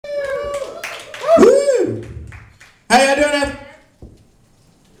How y'all doing?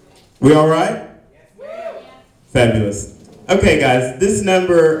 We all right? Fabulous. Okay, guys, this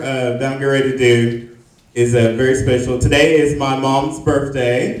number that I'm getting ready to do is very special. Today is my mom's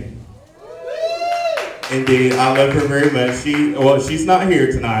birthday. Indeed, I love her very much. She's not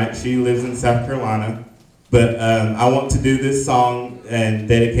here tonight. She lives in South Carolina. But I want to do this song and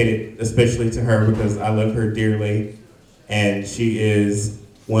dedicate it especially to her because I love her dearly. And she is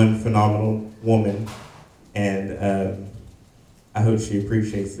one phenomenal woman. And I hope she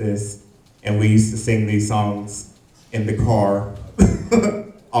appreciates this. And we used to sing these songs in the car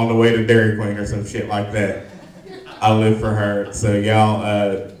on the way to Dairy Queen or some shit like that. I live for her. So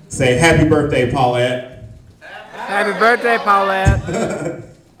y'all say happy birthday, Paulette. Happy birthday, Paulette.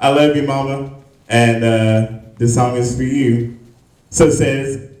 I love you, Mama. And this song is for you. So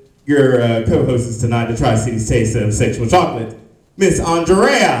says your co-hostess tonight, the Tri-Cities Taste of Sexual Chocolate, Miss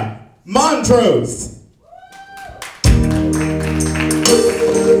Ondreah Montrose.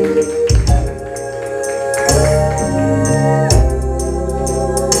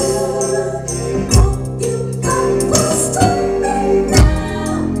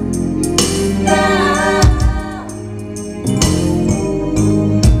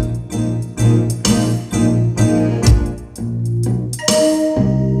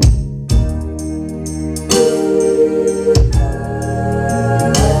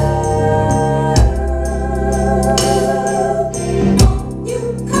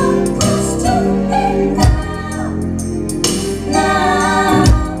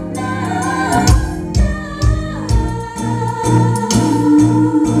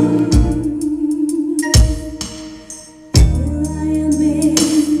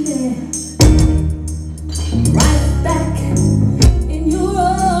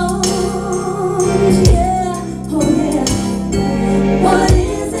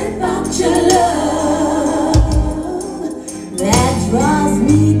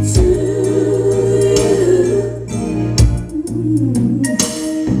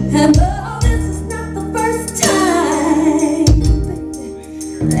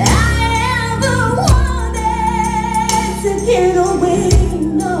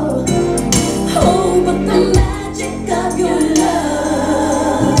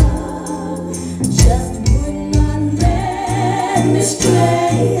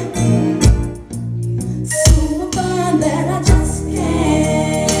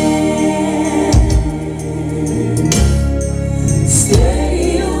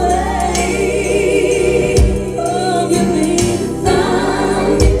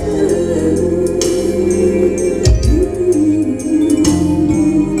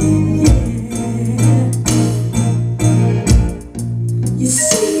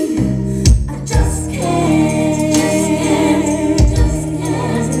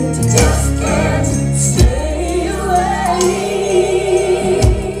 Just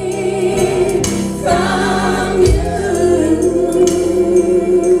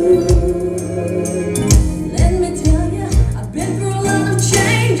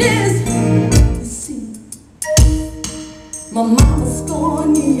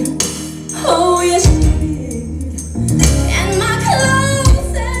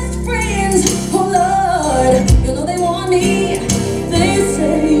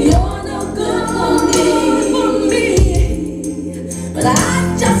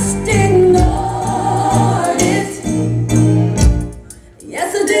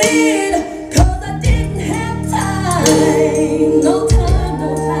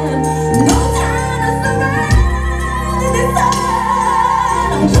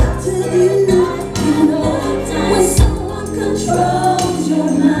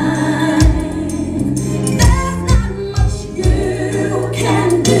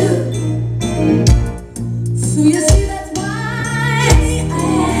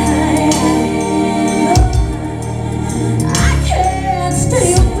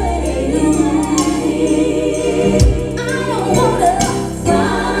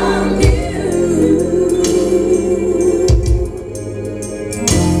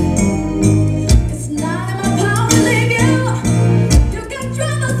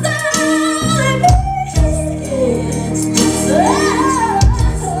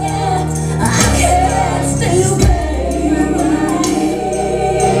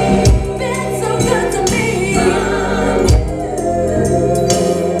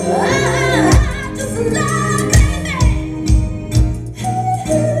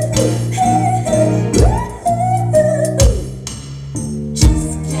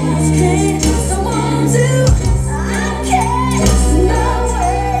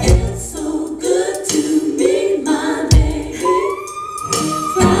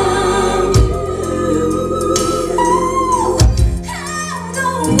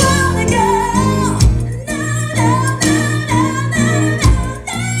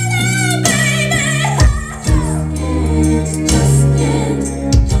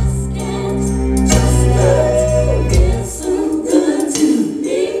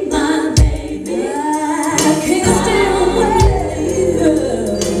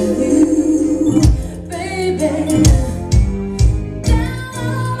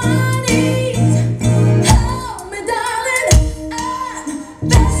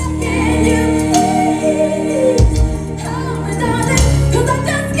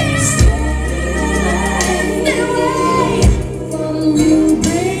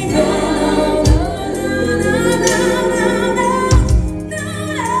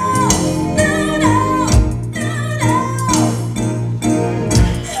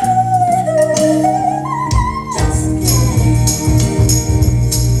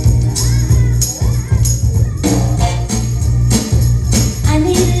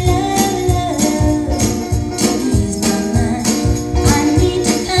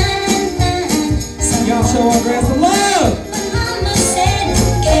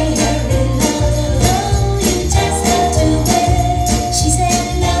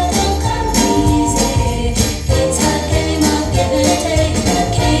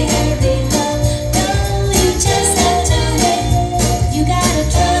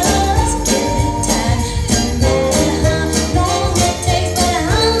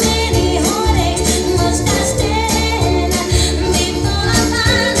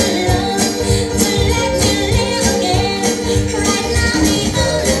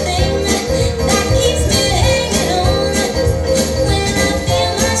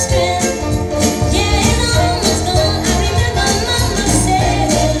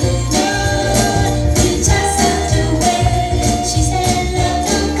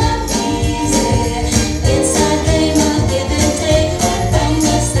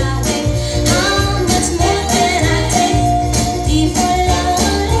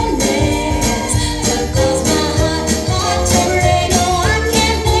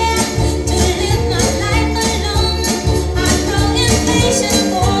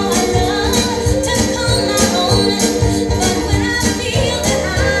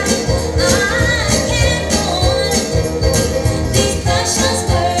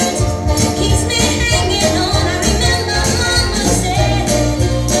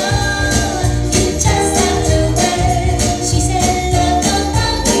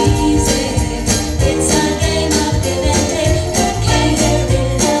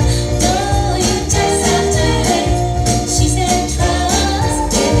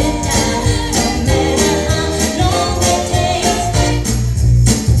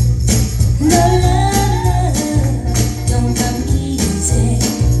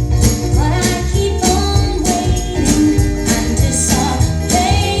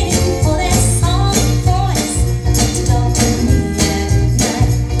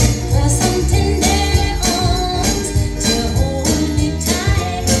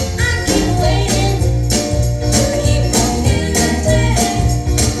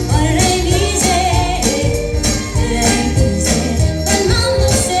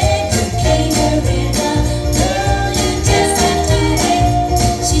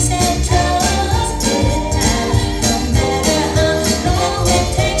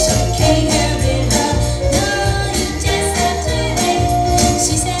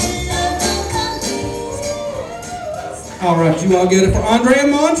Would you all get it for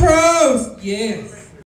Ondreah Montrose? Yes.